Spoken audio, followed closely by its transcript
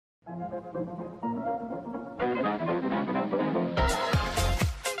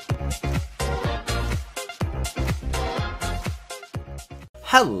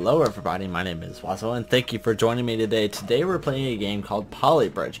Hello everybody, my name is Waso and thank you for joining me today. Today we're playing a game called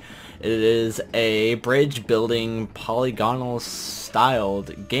Polybridge. It is a bridge building polygonal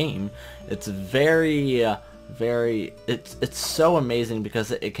styled game. It's it's so amazing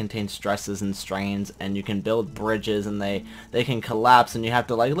because it contains stresses and strains, and you can build bridges and they can collapse, and you have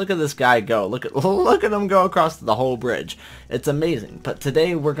to, like, look at this guy go. Look at him go across the whole bridge. It's amazing. But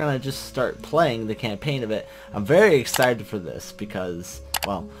today we're gonna just start playing the campaign of it. I'm very excited for this because,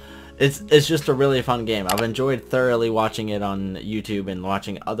 well, it's just a really fun game. I've enjoyed thoroughly watching it on YouTube and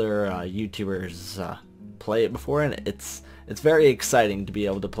watching other YouTubers play it before, and it's very exciting to be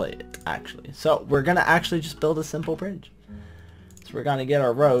able to play it, actually. So we're gonna actually just build a simple bridge. So we're gonna get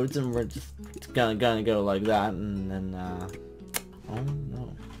our roads, and we're just gonna go like that, and then oh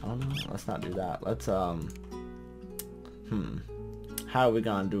no, let's not do that. Let's how are we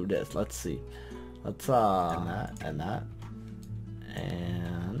gonna do this? Let's see. Let's and that.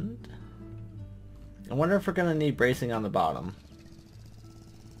 And I wonder if we're gonna need bracing on the bottom.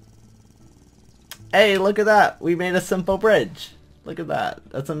 Hey, look at that! We made a simple bridge. Look at that.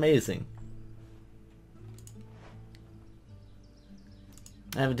 That's amazing.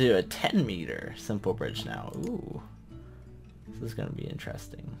 I have to do a 10-meter simple bridge now. Ooh, this is gonna be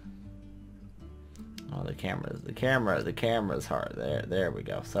interesting. Oh, the camera's hard. There we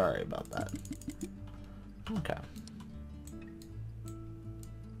go. Sorry about that. Okay.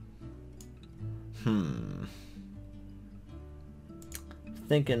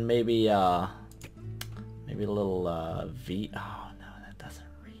 Thinking maybe maybe a little V. Oh no, that doesn't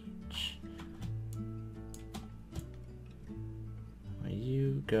reach. Will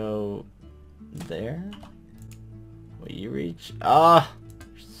you go there? Will you reach? Ah,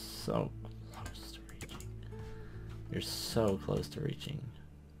 you're so close to reaching. You're so close to reaching.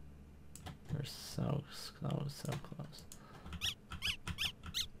 You're so close.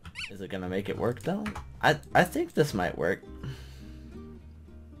 Is it gonna make it work though? I think this might work.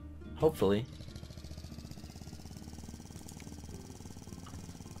 Hopefully.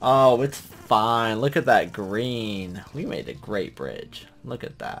 Oh, it's fine. Look at that green. We made a great bridge. Look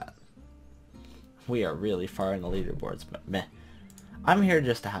at that. We are really far in the leaderboards, but meh. I'm here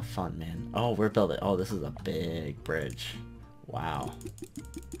just to have fun, man. Oh, we're building. Oh, this is a big bridge. Wow.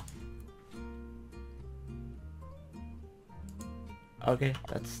 Okay,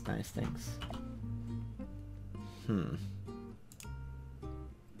 that's nice, thanks.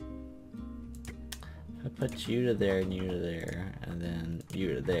 I put you to there and you to there, and then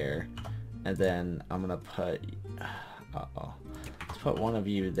you to there, and then I'm gonna put, let's put one of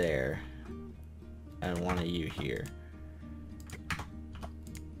you there, and one of you here.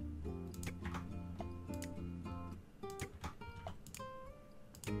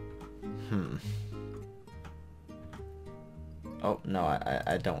 Oh, no,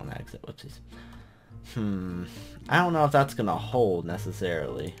 I don't want to exit. Whoopsies. I don't know if that's gonna hold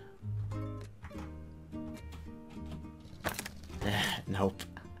necessarily. Nope.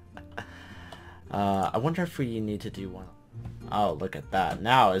 I wonder if we need to do one. Oh, look at that.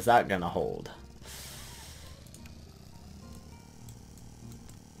 Now, is that gonna hold?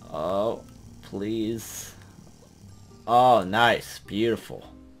 Oh, please. Oh, nice. Beautiful.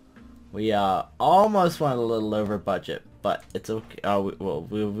 We almost went a little over budget, but it's okay. Oh,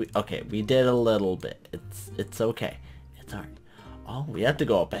 okay, we did a little bit. It's okay. It's alright. Oh, we have to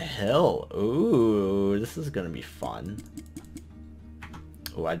go up a hill. Ooh, this is gonna be fun.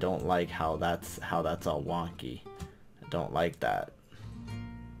 Oh, I don't like how that's all wonky. I don't like that.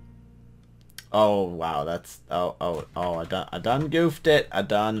 Oh wow, that's I done goofed it. I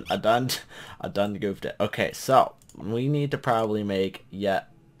done goofed it. Okay, so we need to probably make yet.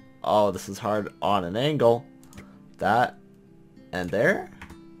 Oh, this is hard on an angle. That and there.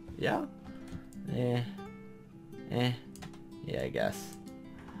 Yeah. Yeah, I guess.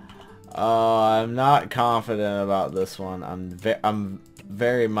 I'm not confident about this one. I'm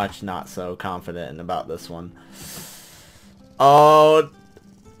very much not so confident about this one. Oh,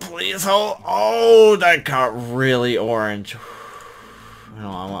 please hold. Oh, that got really orange. No,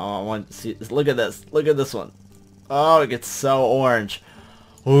 I want to see. Look at this. Look at this one. Oh, it gets so orange.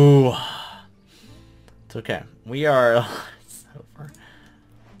 Ooh. It's okay. We are so far.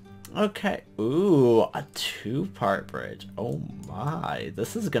 Okay. Ooh, a two-part bridge. Oh my.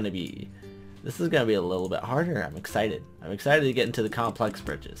 This is gonna be a little bit harder. I'm excited. I'm excited to get into the complex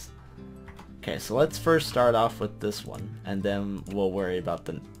bridges. Okay, so let's first start off with this one, and then we'll worry about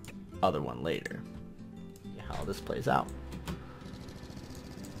the other one later. See how this plays out.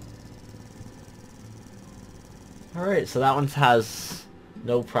 Alright, so that one has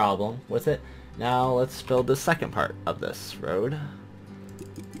no problem with it. Now let's build the second part of this road.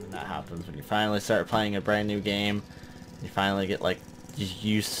 And that happens when you finally start playing a brand new game. You finally get like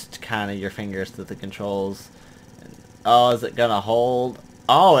used kind of your fingers to the controls. And, oh, is it gonna hold?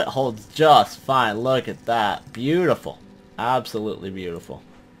 Oh, it holds just fine. Look at that. Beautiful. Absolutely beautiful.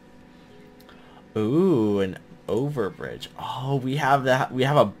 Ooh, an overbridge. Oh, we have that. We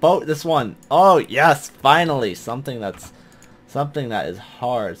have a boat. This one. Oh, yes, finally something that is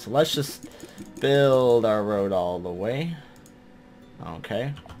hard. So let's just build our road all the way.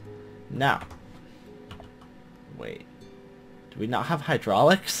 Okay. Now. Wait. Do we not have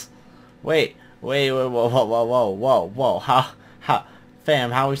hydraulics? Wait. Whoa. How,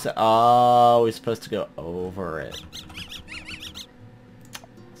 fam, how we oh, we're supposed to go over it.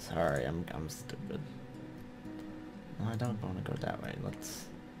 Sorry, I'm stupid. No, I don't want to go that way. Let's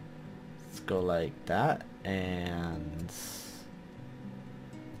go like that and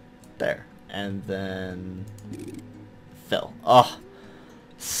there, and then fill. Oh,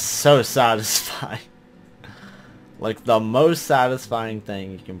 so satisfying. Like the most satisfying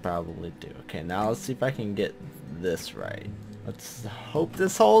thing you can probably do. Okay, now let's see if I can get this right. Let's hope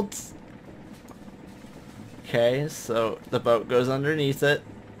this holds. Okay, so the boat goes underneath it.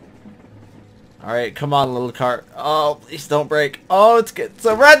 Alright, come on, little cart. Oh, please don't break. Oh, it's getting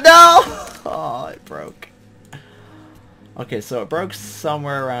so red now! Oh, it broke. Okay, so it broke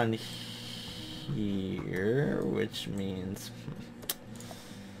somewhere around here, which means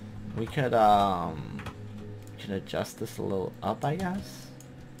we could adjust this a little up, I guess.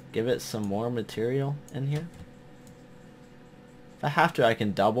 Give it some more material in here. If I have to, I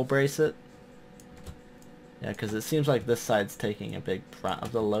can double brace it. Yeah, because it seems like this side's taking a big front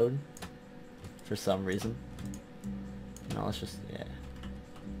of the load for some reason. No, let's just, yeah.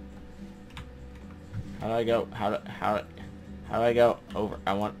 How do I go? How do I go over?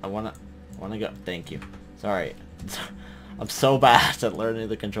 I wanna go. Thank you. Sorry. I'm so bad at learning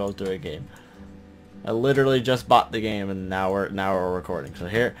the controls to a game. I literally just bought the game and now we're recording. So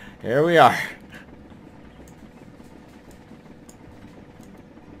here we are.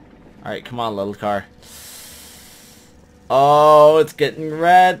 Alright, come on, little car. Oh, it's getting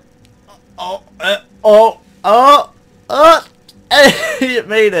red. It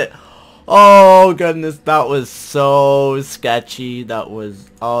made it. Oh, goodness, that was so sketchy. That was,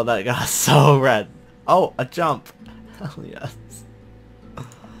 oh, that got so red. Oh, a jump. Hell yes.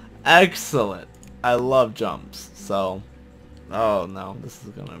 Excellent. I love jumps. So, oh no, this is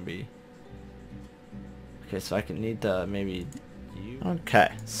gonna be... Okay, so I can need to maybe...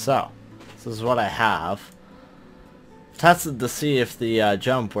 Okay, so this is what I have. Tested to see if the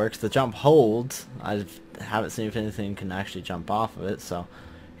jump works. The jump holds. I haven't seen if anything can actually jump off of it, so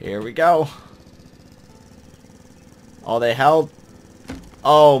here we go. Oh, they held.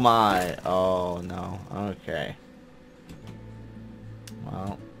 Oh my. Oh no. Okay.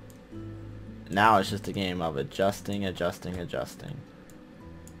 Well, now it's just a game of adjusting. Let's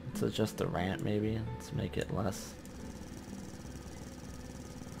adjust the ramp maybe. Let's make it less.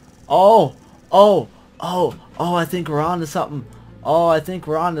 Oh, I think we're on to something. Oh, I think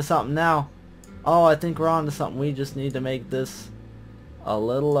we're on to something now. Oh, I think we're on to something. We just need to make this a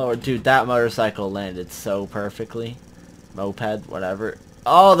little lower. Dude, that motorcycle landed so perfectly. Moped, whatever.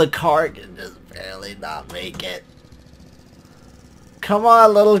 Oh, the car can just barely not make it. Come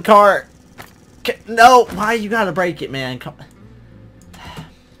on, little cart. No, why you gotta break it, man? Come.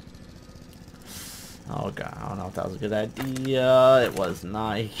 Oh god, I don't know if that was a good idea. It was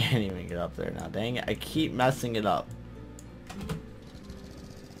not. You can't even get up there now. Dang it, I keep messing it up.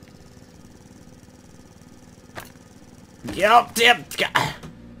 Yep.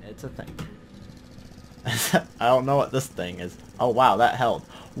 It's a thing. I don't know what this thing is. Oh wow, that held.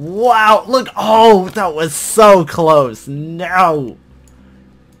 Wow, look. Oh, that was so close. No.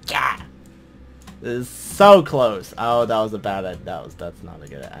 Yeah. This is so close. Oh, that was a bad idea. That's not a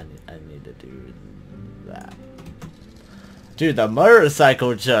good idea. I need to do that. Dude, the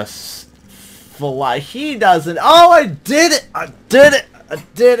motorcycle just fly. He doesn't. Oh, I did it. I did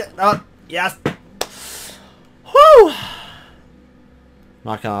it. Oh, yes. Whew.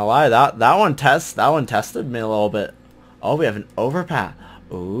 Not gonna lie, that one tested me a little bit. Oh, we have an overpass.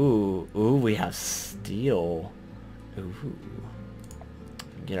 Ooh, we have steel. Ooh.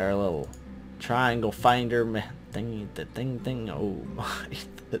 Get our little triangle finder thing. Oh my,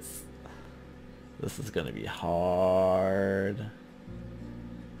 this is gonna be hard.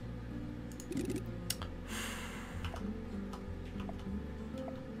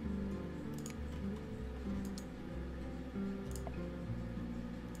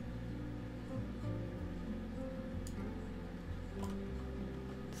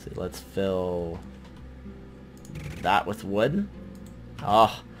 See, let's fill that with wood.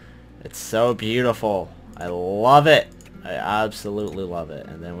 Oh, it's so beautiful. I love it. I absolutely love it.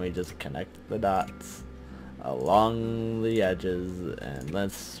 And then we just connect the dots along the edges,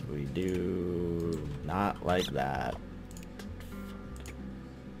 unless we do not like that.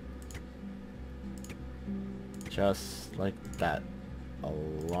 Just like that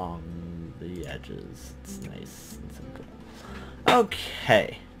along the edges. It's nice and simple.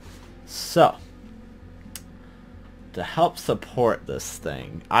 Okay, so to help support this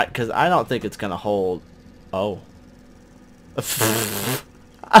thing, because I don't think it's gonna hold. Oh.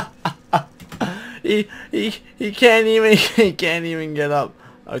 he can't even he can't even get up.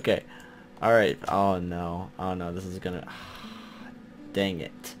 Okay. Alright. Oh no. Oh no, this is gonna dang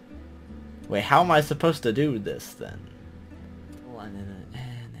it. Wait, how am I supposed to do this then?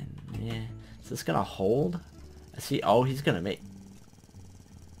 Is this gonna hold? I see. Oh, he's gonna make.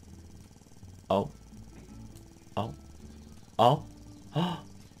 Oh. Oh. Oh. Oh.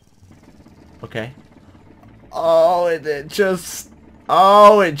 Okay. Oh, it just.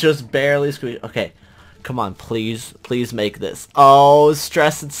 Oh, it just barely squeezed. Okay. Come on, please. Please make this. Oh,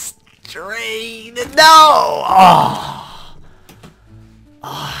 stress and strain. No! Oh.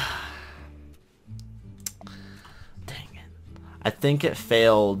 Oh. Dang it. I think it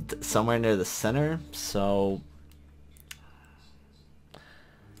failed somewhere near the center, so...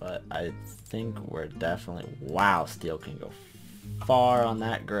 But I think we're definitely... Wow, steel can go far on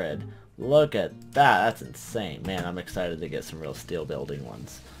that grid. Look at that. That's insane. Man, I'm excited to get some real steel building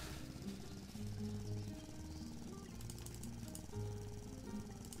ones.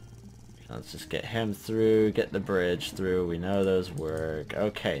 Let's just get him through, get the bridge through. We know those work.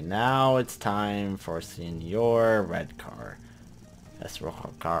 Okay, now it's time for Senor Red Car. Es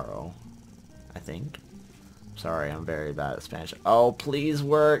Rojo Caro, I think. Sorry, I'm very bad at Spanish. Oh, please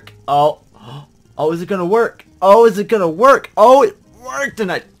work. Oh, oh, is it gonna work? Oh, is it gonna work? Oh, it worked,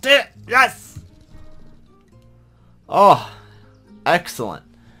 and I did. Yes. Oh, excellent.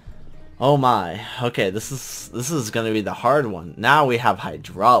 Oh my. Okay, this is gonna be the hard one. Now we have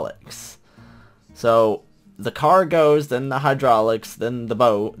hydraulics. So the car goes, then the hydraulics, then the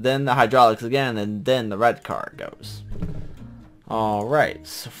boat, then the hydraulics again, and then the red car goes. Alright,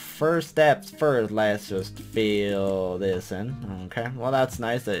 so first steps first, let's just fill this in. Okay, well that's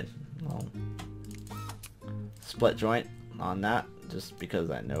nice. Well, split joint on that, just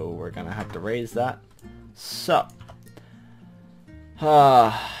because I know we're gonna have to raise that. So,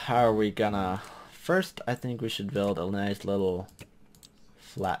 how are we gonna... First, I think we should build a nice little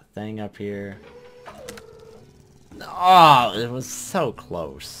flat thing up here. Oh, it was so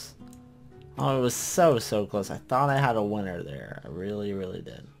close. Oh, it was so close. I thought I had a winner there. I really, really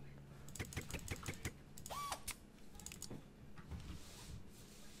did.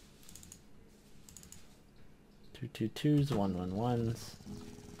 Two twos, 1 1s.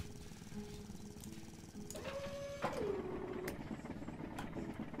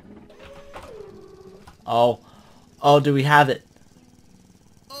 Oh. Oh, do we have it?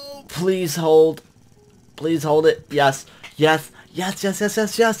 Oh, please hold. Please hold it. Yes. Yes. Yes, yes, yes,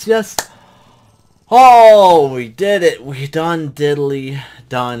 yes, yes, yes. Oh, we did it. We done diddly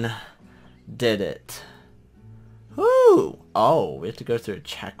done did it. Woo. Oh, we have to go through a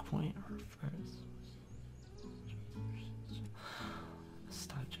checkpoint first.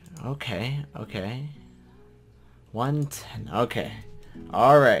 Okay, okay. 110. Okay.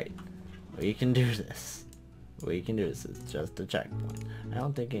 Alright. We can do this. We can do this. It's just a checkpoint. I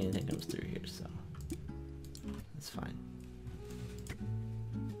don't think anything comes through here, so it's fine.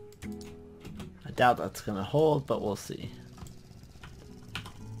 I doubt that's gonna hold, but we'll see.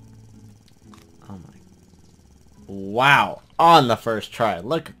 Oh my. Wow. On the first try.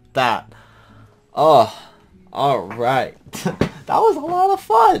 Look at that. Oh. Alright. That was a lot of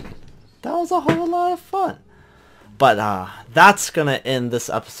fun. That was a whole lot of fun. But that's gonna end this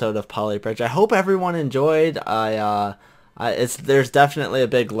episode of Polybridge. I hope everyone enjoyed. There's definitely a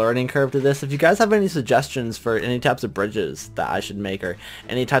big learning curve to this. If you guys have any suggestions for any types of bridges that I should make, or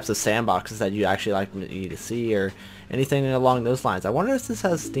any types of sandboxes that you actually like me to see, or anything along those lines, I wonder if this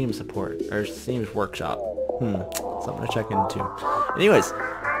has Steam support or Steam's Workshop. Something to check into. Anyways,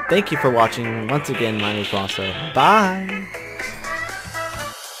 thank you for watching. Once again, my name is Waso. Bye.